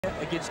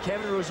opponent against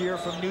Kevin Rosier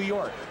from New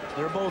York.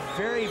 They're both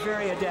very,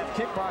 very adept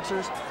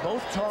kickboxers,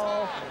 both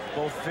tall,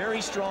 both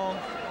very strong,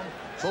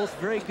 both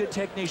very good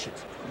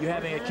technicians. You're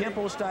having a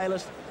Kempo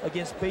stylist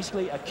against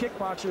basically a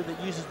kickboxer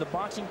that uses the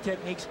boxing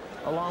techniques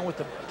along with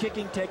the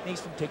kicking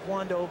techniques from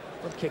Taekwondo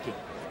from kicking.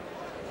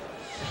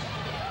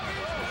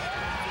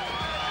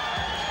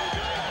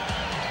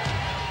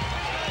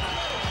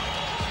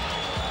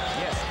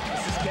 Yes,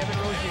 this is Kevin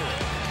Rosier.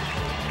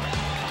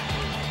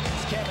 This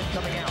is Kevin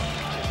coming out.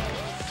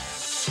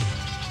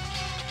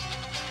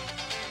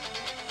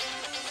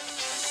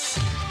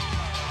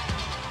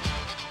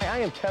 I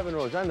am Kevin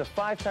Rosier. I'm the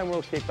 5-time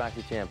world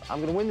kickboxing champ. I'm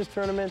going to win this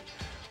tournament.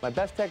 My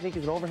best technique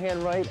is an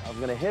overhand right. I'm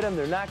going to hit them.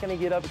 They're not going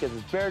to get up because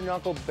it's bare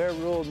knuckle, bare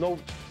rule, no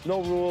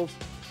rules.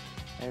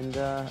 And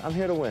I'm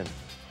here to win.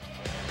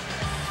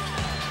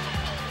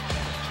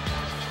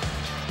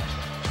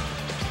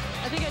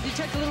 I think I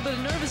detect a little bit of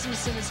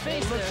nervousness in his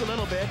face. It looks there. A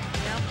little bit.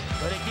 Yeah.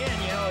 But again,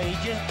 you know,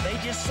 they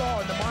just saw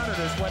in the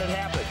monitors what had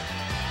happened.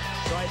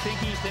 So I think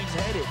he thinks,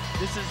 headed.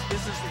 This is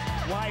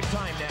live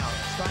time now.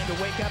 It's time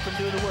to wake up and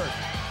do the work.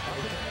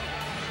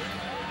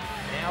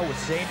 Now with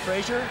Zane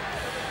Frazier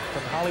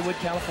from Hollywood,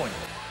 California.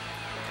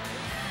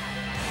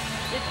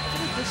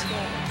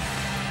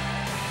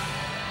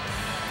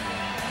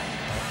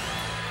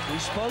 We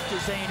spoke to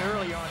Zane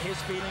earlier on his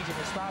feelings and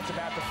his thoughts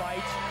about the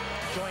fights.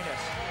 Join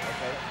us.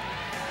 Okay.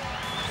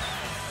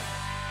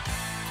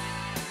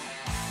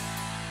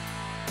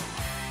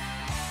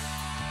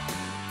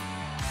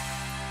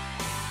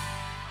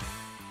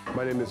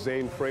 My name is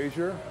Zane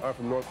Frazier. I'm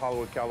from North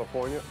Hollywood,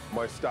 California.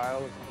 My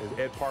style is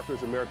Ed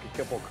Parker's American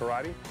Kempo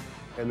Karate.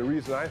 And the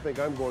reason I think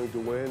I'm going to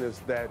win is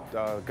that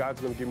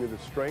God's going to give me the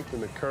strength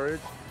and the courage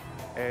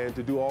and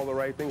to do all the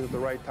right things at the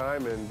right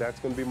time, and that's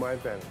going to be my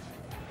advantage.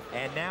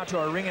 And now to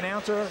our ring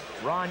announcer,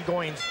 Ron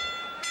Goins.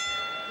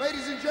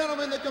 Ladies and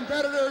gentlemen, the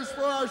competitors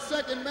for our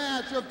second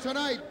match of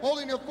tonight,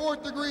 holding a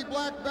 4th-degree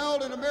black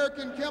belt in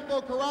American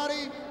Kempo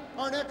Karate.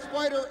 Our next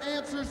fighter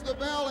answers the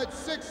bell at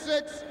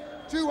 6'6",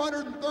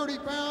 230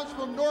 pounds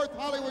from North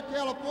Hollywood,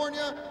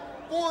 California,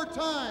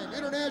 4-time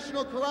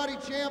international karate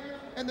champ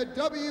and the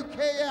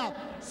WKF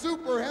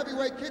super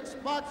heavyweight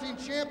kickboxing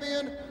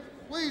champion.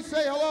 Please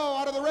say hello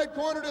out of the red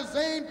corner to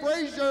Zane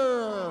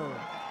Frazier.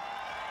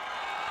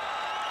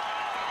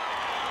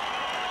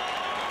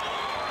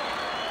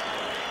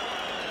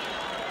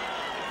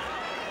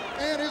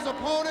 And his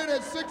opponent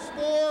at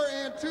 6'4"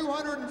 and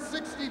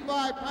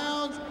 265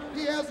 pounds.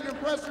 He has an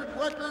impressive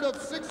record of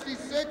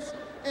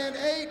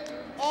 66-8,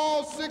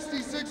 all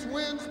 66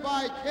 wins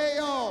by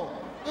KO.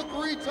 The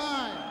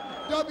 3-time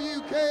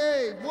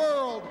WKA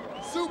World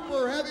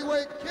Super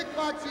Heavyweight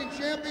Kickboxing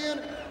Champion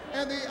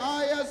and the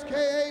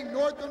ISKA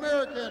North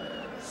American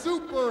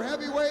Super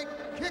Heavyweight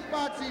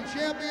Kickboxing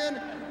Champion.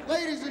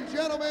 Ladies and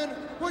gentlemen,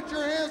 put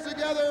your hands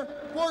together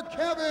for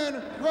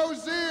Kevin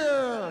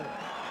Rosier.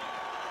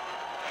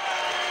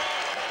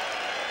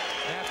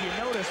 Now, if you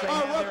notice, they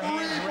our have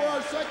referee their for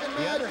our second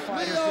match,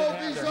 Leo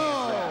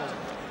Bizot.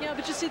 Yeah,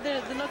 but you see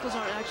the knuckles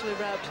aren't actually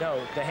wrapped. No,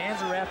 the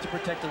hands are wrapped to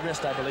protect the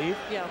wrist, I believe.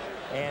 Yeah.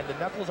 And the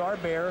knuckles are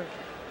bare.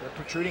 They're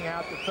protruding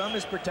out. The thumb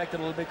is protected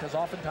a little bit because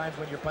oftentimes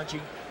when you're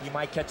punching, you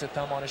might catch a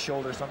thumb on a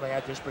shoulder or something like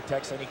that. This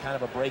protects any kind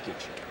of a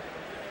breakage.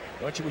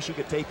 Don't you wish you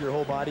could tape your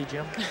whole body,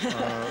 Jim?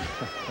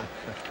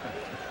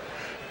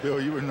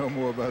 Bill, you would know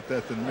more about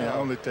that than me. I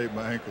only tape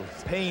my ankles.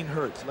 Pain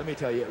hurts. Let me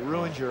tell you, it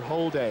ruins your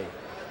whole day.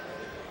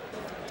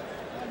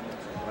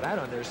 What I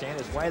don't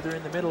understand is why they're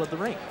in the middle of the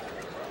ring.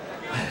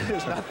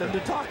 There's nothing to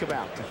talk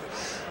about.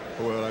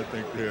 Well, I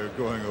think they're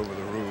going over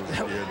the rules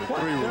here. The What?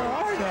 3 There rules.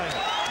 are none.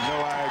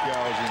 No eye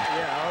gouging.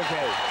 Yeah,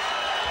 okay.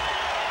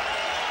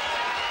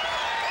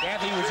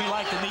 Kathy, would you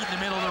like to meet in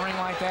the middle of the ring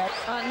like that?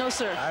 No,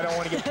 sir. I don't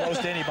want to get close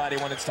to anybody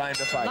when it's time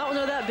to fight. Not when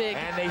they're that big.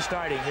 And they're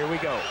starting. Here we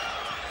go.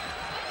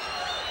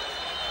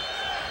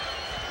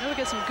 Now we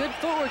got some good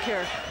footwork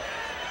here.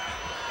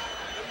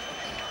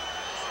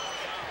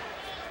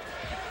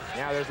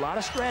 Now there's a lot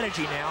of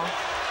strategy now.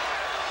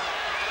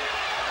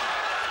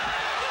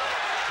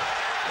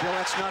 Bill,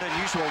 that's not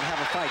unusual to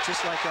have a fight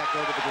just like that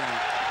go to the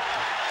ground.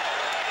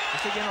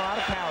 Just again, a lot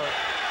of power.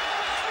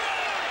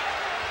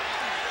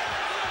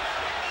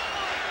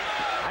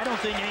 I don't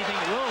think anything.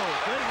 Whoa,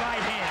 good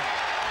right hand.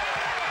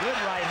 Good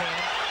right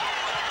hand.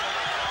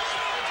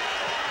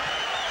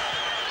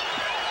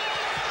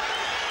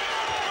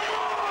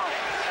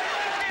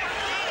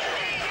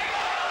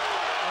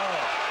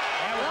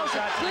 That was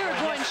a clear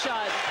groin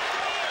shot.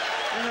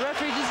 And the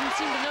referee doesn't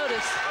seem to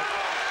notice.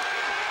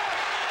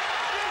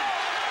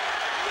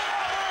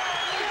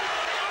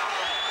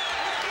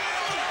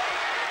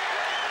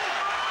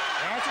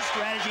 That's a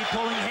strategy,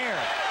 pulling hair.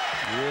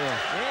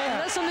 Yeah. And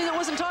that's something that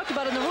wasn't talked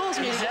about in the rules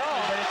meeting.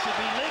 Exactly, but it should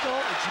be legal.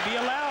 It should be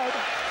allowed.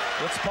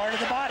 It's part of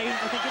the body.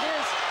 I think it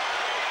is.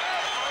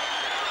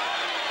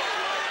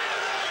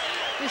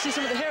 You see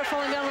some of the hair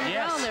falling down on the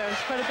ground there.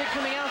 It's quite a bit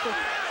coming out there.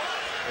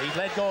 He's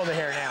let go of the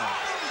hair now.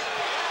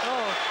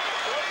 Oh,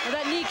 and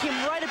that knee came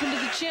right up into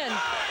the chin.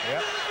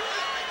 Yep.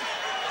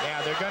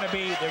 Yeah, they're going to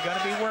be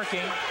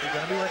working. They're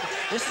going to be working.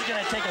 This is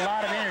going to take a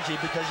lot of energy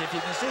because if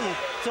you can see,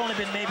 it's only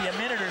been maybe a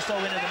minute or so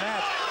into the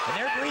match, and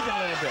they're breathing a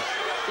little bit.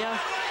 Yeah.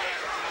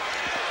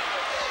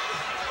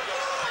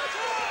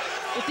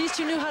 If these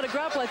two knew how to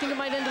grapple, I think it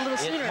might end a little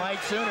sooner. It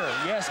might sooner,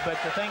 yes, but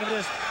the thing of it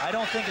is, I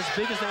don't think as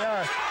big as they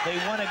are, they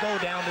want to go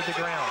down to the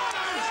ground.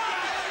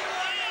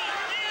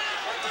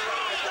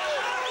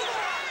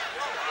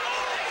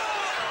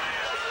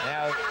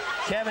 Now,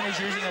 Kevin is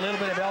using a little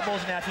bit of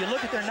elbows. Now, if you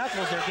look at their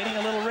knuckles, they're getting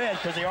a little red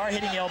because they are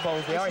hitting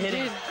elbows. They are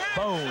hitting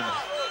bone.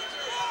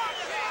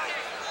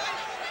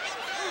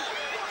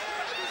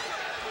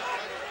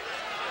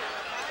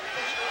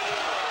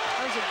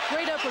 That was a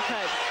great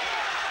uppercut.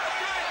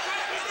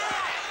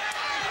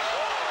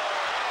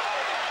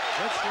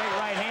 Good straight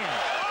right hand.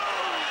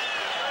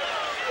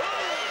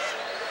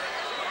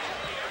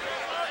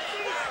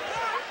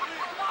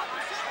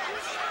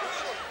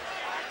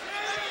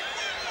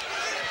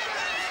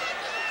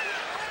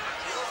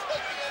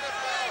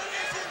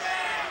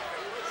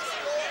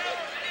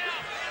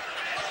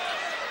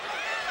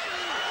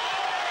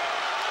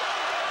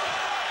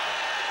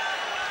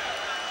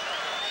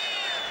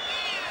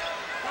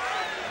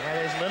 Now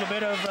there's a little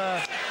bit of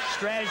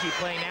strategy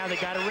playing now. They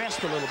got to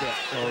rest a little bit.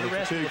 Oh, the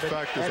fatigue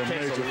factor is a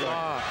major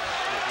factor.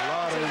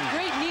 A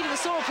great knee to the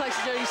solar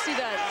plexus there. You see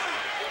that.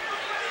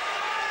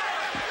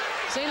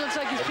 Zane looks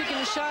like he's picking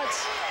his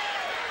shots.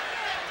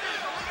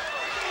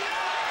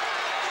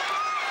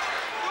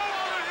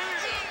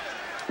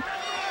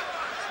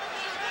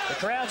 The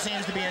crowd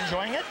seems to be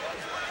enjoying it.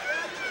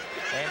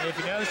 And if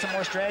you notice some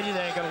more strategy,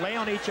 they're going to lay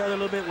on each other a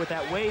little bit with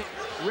that weight.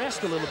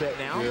 Rest a little bit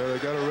now. Yeah, they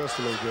got to rest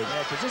a little bit.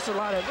 Yeah, because this is a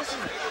lot of,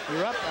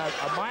 you're up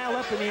a mile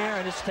up in the air,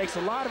 and it takes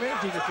a lot of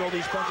energy to throw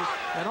these punches,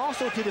 and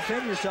also to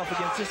defend yourself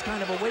against this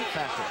kind of a weight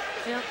factor.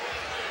 Yeah.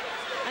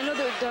 I know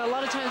that a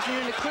lot of times when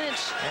you're in a clinch.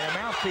 And a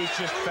mouthpiece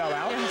just fell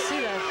out. Yeah, you see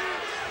that.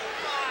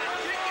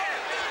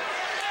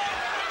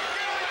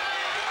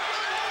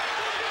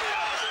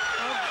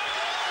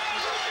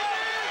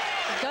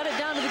 Got it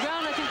down to the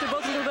ground. I think they're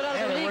both a little bit out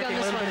of the league on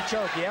this one. A little bit of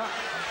choke, yeah.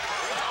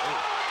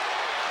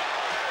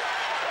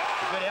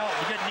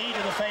 A good knee to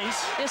the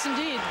face. Yes,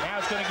 indeed.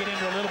 Now it's going to get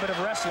into a little bit of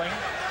wrestling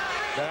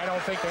that I don't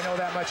think they know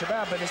that much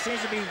about, but it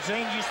seems to be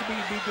Zane used to be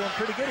doing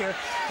pretty good here.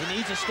 He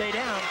needs to stay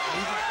down.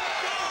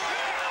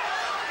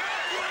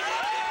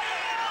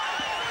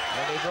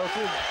 And they broke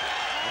through.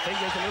 I think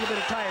there's a little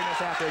bit of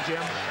tiredness out there, Jim.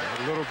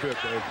 A little bit,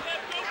 baby.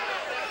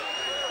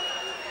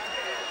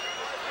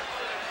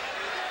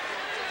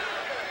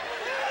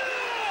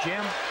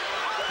 Jim,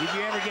 did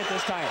you ever get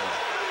this tired?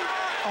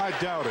 I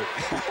doubt it,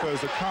 because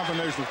the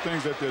combination of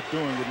things that they're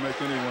doing would make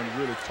anyone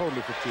really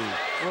totally fatigued.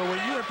 Well, when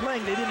you were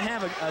playing, they didn't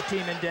have a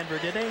team in Denver,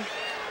 did they?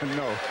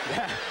 No.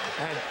 Yeah,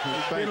 and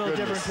it's been a little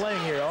different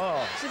playing here.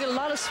 Oh. So you get a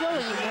lot of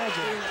swelling. You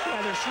imagine. Yeah,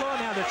 they're slow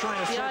now. They're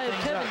trying to set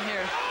things Kevin up.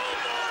 Here.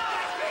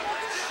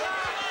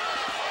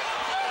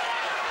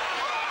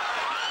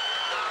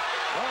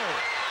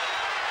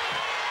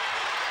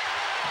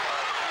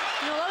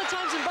 You know, a lot of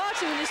times in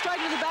boxing, when you strike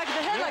to the back of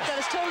the head like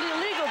that, it's totally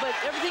illegal, but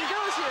everything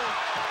goes here.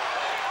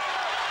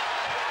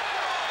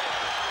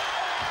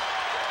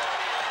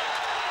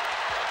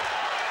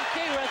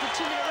 Okay, we're at the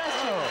 2-minute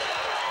rest here.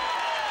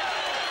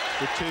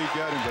 Fatigue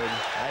got him, baby.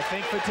 I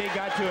think fatigue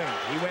got to him.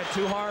 He went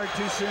too hard,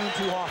 too soon,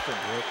 too often.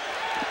 Yep.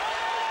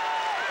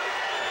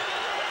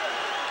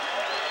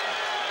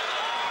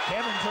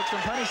 Kevin took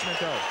some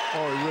punishment, though.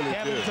 Oh, he really did.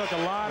 Kevin took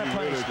a lot of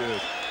punishment. He really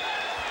did.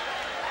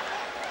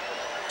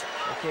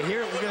 Okay,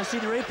 here we're going to see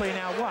the replay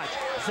now. Watch.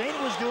 Zane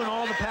was doing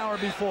all the power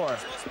before.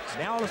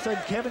 Now all of a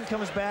sudden Kevin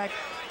comes back,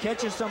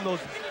 catches some of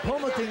those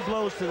plummeting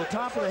blows to the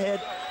top of the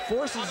head,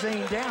 forces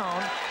Zane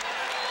down.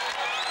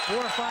 4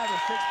 or 5 or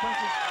 6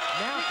 punches.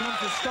 Now comes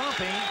the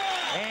stomping,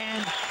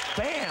 and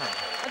bam!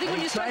 I think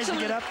when you tries to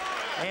get up,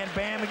 and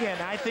bam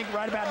again. I think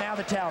right about now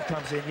the towel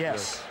comes in.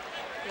 Yes.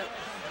 Yep.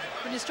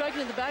 When you're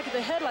striking in the back of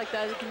the head like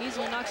that, it can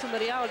easily knock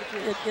somebody out.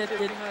 If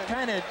it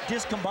kind of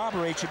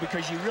discombobulates you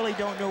because you really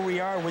don't know where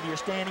you are, whether you're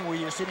standing, where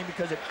you're sitting,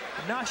 because it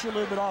knocks you a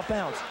little bit off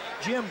balance.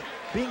 Jim,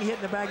 being hit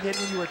in the back of the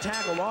head when you were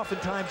tackled,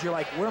 oftentimes you're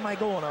like, where am I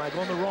going? Am I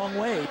going the wrong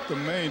way? The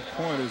main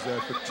point is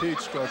that fatigue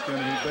struck in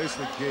and he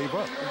basically gave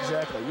up.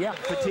 Exactly. Yeah,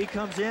 fatigue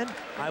comes in.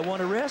 I want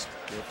to rest.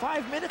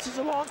 5 minutes is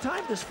a long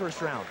time this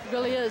first round. It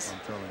really is. I'm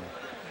telling you.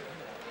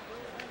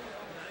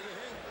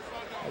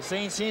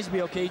 Zane seems to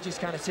be okay, just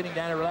kind of sitting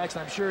down and relaxed.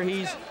 I'm sure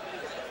he's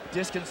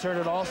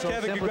disconcerted also,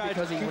 Kevin, simply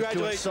because he was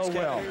doing so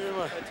well.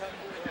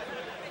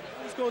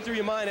 What's going through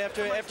your mind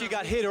after you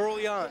got hit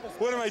early on?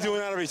 What am I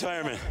doing out of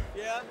retirement?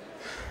 Yeah.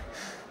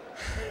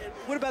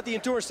 What about the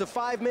endurance of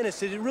 5 minutes?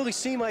 Did it really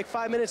seem like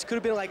 5 minutes? Could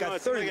have been like No, a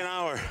it 30. seemed like an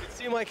hour. It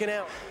seemed like an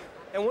hour.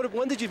 And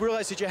when did you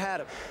realize that you had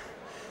him?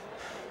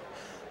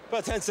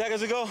 About 10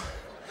 seconds ago.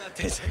 About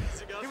 10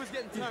 seconds ago. He was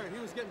getting tired. He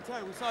was getting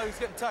tired. We saw he was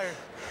getting tired.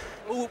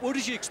 What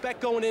did you expect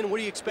going in? What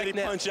do you expect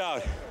now? He punch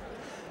out.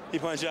 He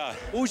punched out.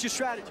 What was your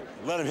strategy?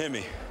 Let him hit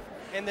me.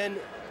 And then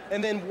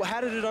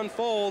how did it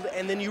unfold?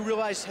 And then you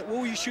realized,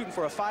 what were you shooting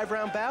for? A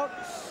 5-round bout?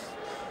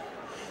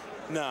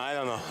 No, I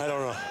don't know. I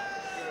don't know.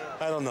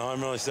 I don't know. I'm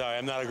really sorry.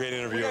 I'm not a great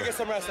interviewer. We gotta get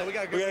some rest. We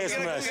gotta get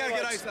some rest. We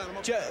gotta get ice on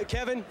him.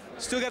 Kevin,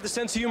 still got the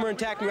sense of humor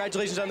intact.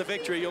 Congratulations on the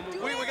victory. We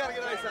gotta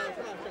get ice on him.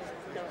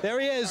 Come on.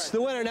 There he is,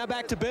 the winner. Now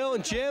back to Bill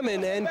and Jim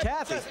and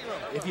Kathy.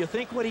 If you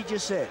think what he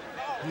just said,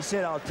 he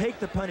said, I'll take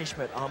the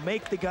punishment. I'll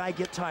make the guy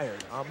get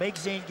tired. I'll make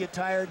Zane get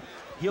tired.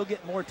 He'll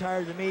get more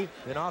tired than me.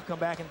 Then I'll come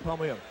back and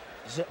pummel him.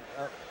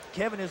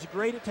 Kevin is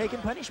great at taking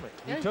punishment.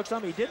 He took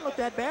some. He didn't look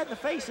that bad in the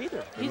face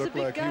either. It looked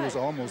like he was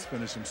almost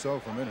finished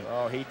himself a minute.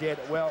 Oh, he did.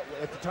 Well,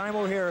 at the time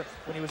over here,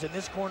 when he was in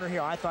this corner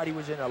here, I thought he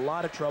was in a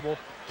lot of trouble.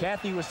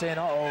 Kathy was saying,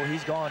 uh-oh,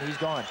 he's gone, he's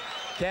gone.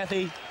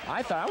 Kathy,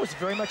 I was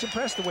very much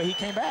impressed the way he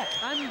came back.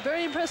 I'm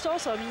very impressed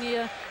also. I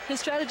mean, his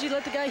strategy,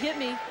 let the guy hit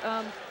me,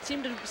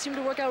 seemed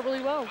to work out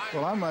really well.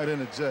 Well, I might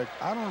interject.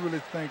 I don't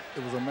really think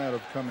it was a matter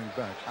of coming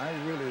back. I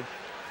really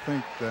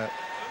think that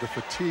the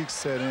fatigue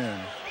set in.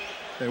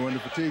 And when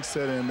the fatigue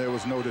set in, there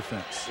was no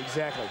defense.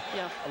 Exactly.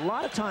 Yeah. A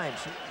lot of times,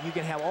 you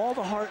can have all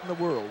the heart in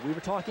the world. We were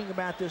talking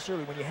about this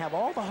earlier. When you have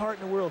all the heart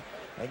in the world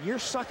and you're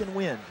sucking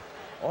wind,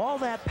 all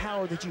that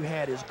power that you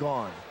had is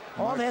gone.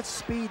 All that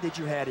speed that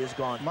you had is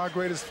gone. My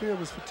greatest fear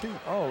was fatigue.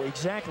 Oh,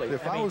 exactly.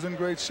 If I was in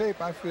great shape,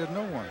 I feared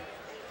no one.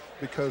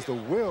 Because the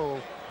will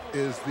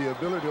is the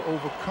ability to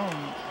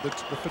overcome the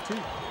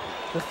fatigue.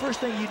 The first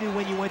thing you do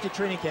when you went to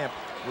training camp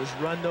was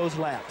run those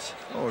laps.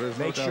 Oh, there's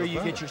no doubt Make sure you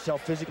about get it.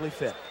 yourself physically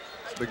fit.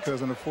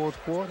 Because in the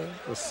fourth quarter,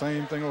 the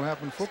same thing will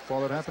happen in football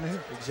that happened here.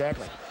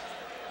 Exactly.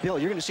 Bill,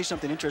 you're going to see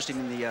something interesting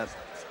in the...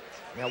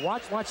 Now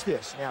watch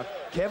this. Now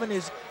Kevin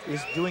is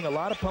doing a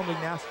lot of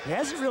pummeling now. He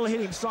hasn't really hit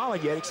him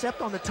solid yet,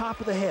 except on the top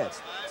of the head.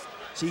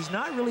 So he's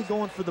not really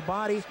going for the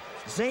body.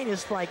 Zane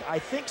is like, I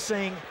think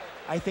saying,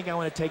 I think I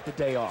want to take the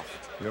day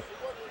off. Yep.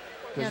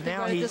 Because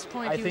now right he's,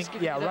 I think,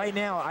 right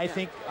now, I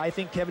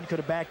think Kevin could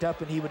have backed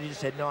up and he would have just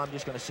said, no, I'm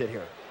just going to sit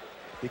here.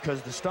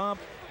 Because the stomp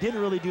didn't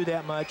really do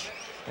that much,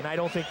 and I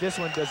don't think this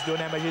one does do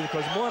that much either,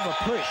 because more of a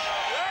push.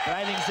 But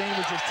I think Zane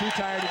was just too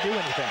tired to do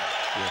anything.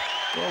 Yeah.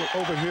 Well,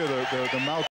 over here, the mouth